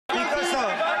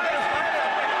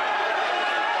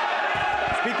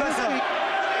Speaker, sir,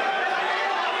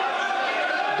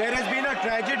 there has been a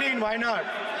tragedy in Wayanad.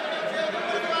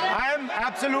 I am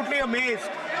absolutely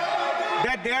amazed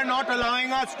that they are not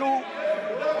allowing us to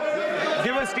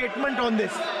give a statement on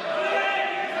this.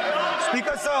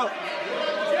 Speaker, sir,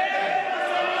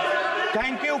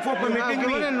 thank you for permitting me.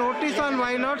 Given a notice on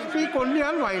Wayanad, speak only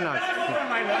on Wayanad.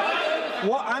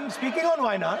 Well, I'm speaking on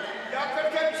Wayanad.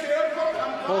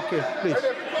 Okay, please.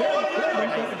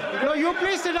 No, you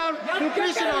please sit down. You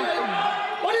please sit down.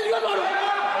 What is your order?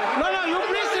 No, you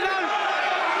please sit down.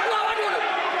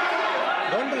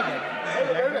 Don't do that.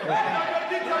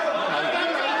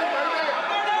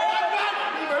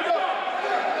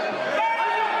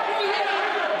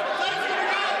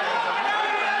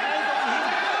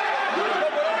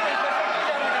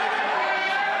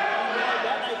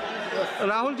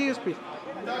 Rahul ji, speak.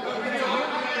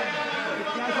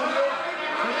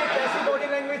 कैसी body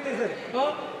language थी sir?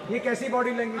 ये कैसी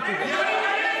body language थी?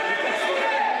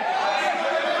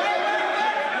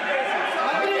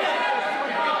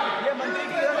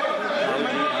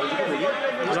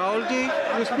 Rahul ji,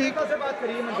 you speak. से बात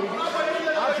करिए मंत्री जी।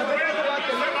 आप सभ्यता से बात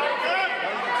करिए।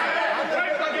 आप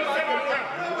सभ्यता से बात करिए।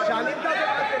 शालीनता से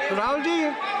बात करिए। Rahul ji.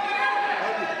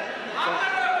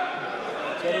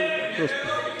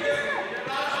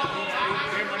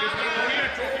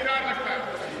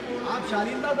 आप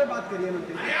शालीनता से बात करिए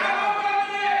मंत्री जी।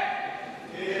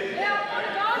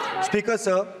 Speaker,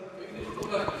 sir,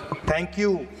 thank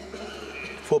you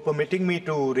for permitting me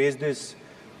to raise this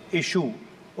issue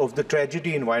of the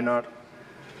tragedy in Wayanad.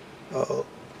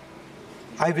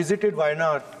 I visited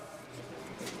Wayanad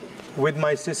with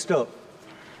my sister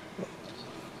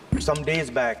some days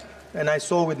back, and I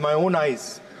saw with my own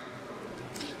eyes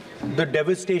the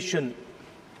devastation,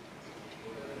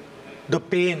 the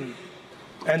pain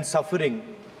and suffering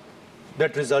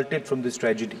that resulted from this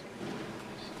tragedy.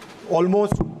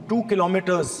 Almost 2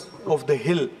 kilometers of the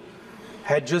hill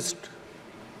had just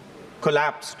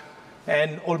collapsed,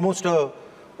 and almost a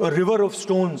river of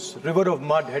stones, river of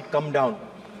mud had come down,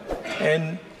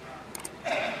 and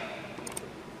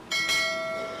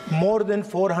more than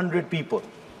 400 people,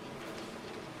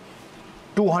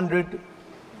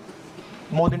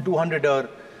 more than 200 are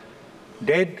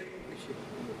dead,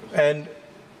 and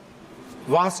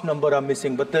vast number are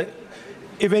missing, but the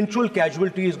eventual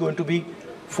casualty is going to be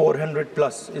 400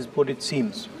 plus, is what it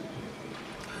seems.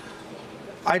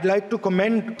 I'd like to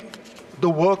commend the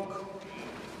work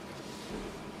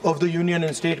of the union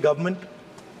and state government,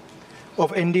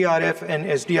 of NDRF and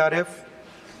SDRF,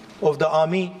 of the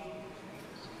Army,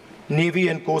 Navy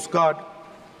and Coast Guard,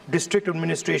 District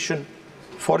Administration,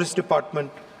 Forest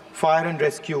Department, Fire and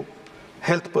Rescue,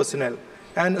 health personnel,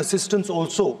 and assistance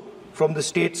also from the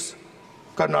states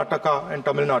Karnataka and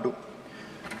Tamil Nadu,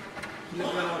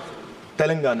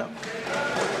 Telangana.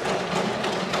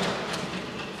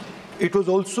 It was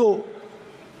also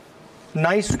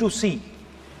nice to see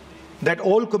that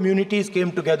all communities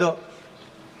came together,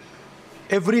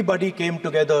 everybody came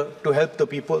together to help the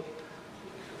people,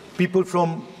 people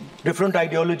from different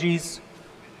ideologies,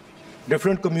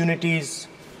 different communities,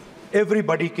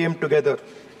 everybody came together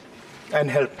and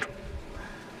helped.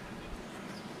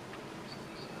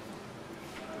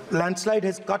 Landslide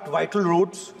has cut vital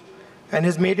roads and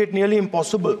has made it nearly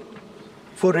impossible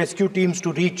for rescue teams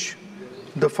to reach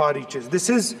the far reaches. This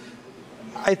is,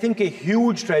 I think, a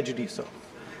huge tragedy, sir.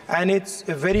 And it's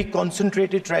a very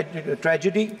concentrated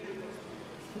tragedy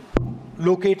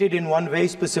located in one very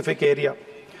specific area.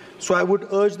 So I would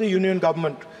urge the union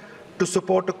government to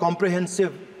support a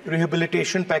comprehensive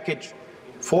rehabilitation package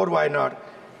for Wayanad,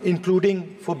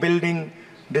 including for building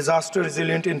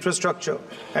disaster-resilient infrastructure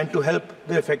and to help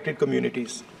the affected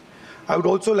communities. I would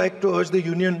also like to urge the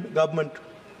union government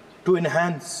to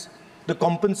enhance the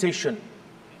compensation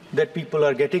that people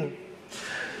are getting.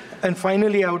 And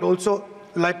finally, I would also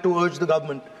like to urge the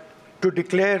government to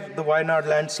declare the Wayanad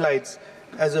landslides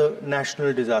as a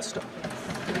national disaster.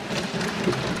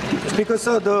 Speaker,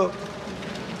 sir,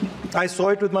 I saw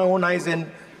it with my own eyes, and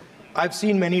I've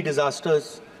seen many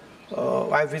disasters.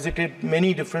 I've visited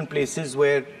many different places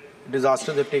where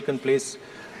disasters have taken place,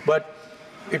 but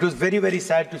it was very, very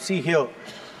sad to see here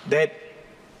that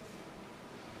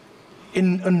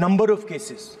in a number of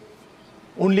cases,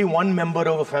 only one member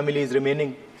of a family is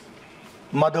remaining.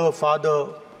 Mother, father,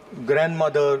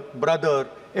 grandmother, brother,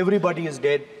 everybody is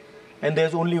dead, and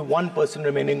there's only one person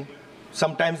remaining.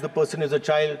 Sometimes the person is a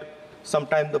child,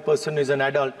 sometimes the person is an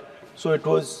adult. So it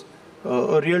was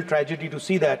a real tragedy to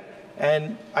see that.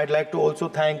 And I'd like to also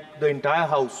thank the entire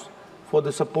House for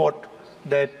the support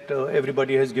that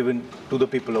everybody has given to the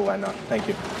people of Wayanad. Thank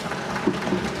you.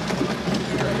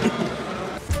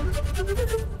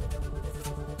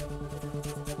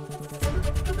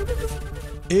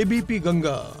 ABP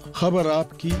Ganga, खबर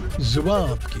आपकी, जुबान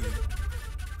आपकी।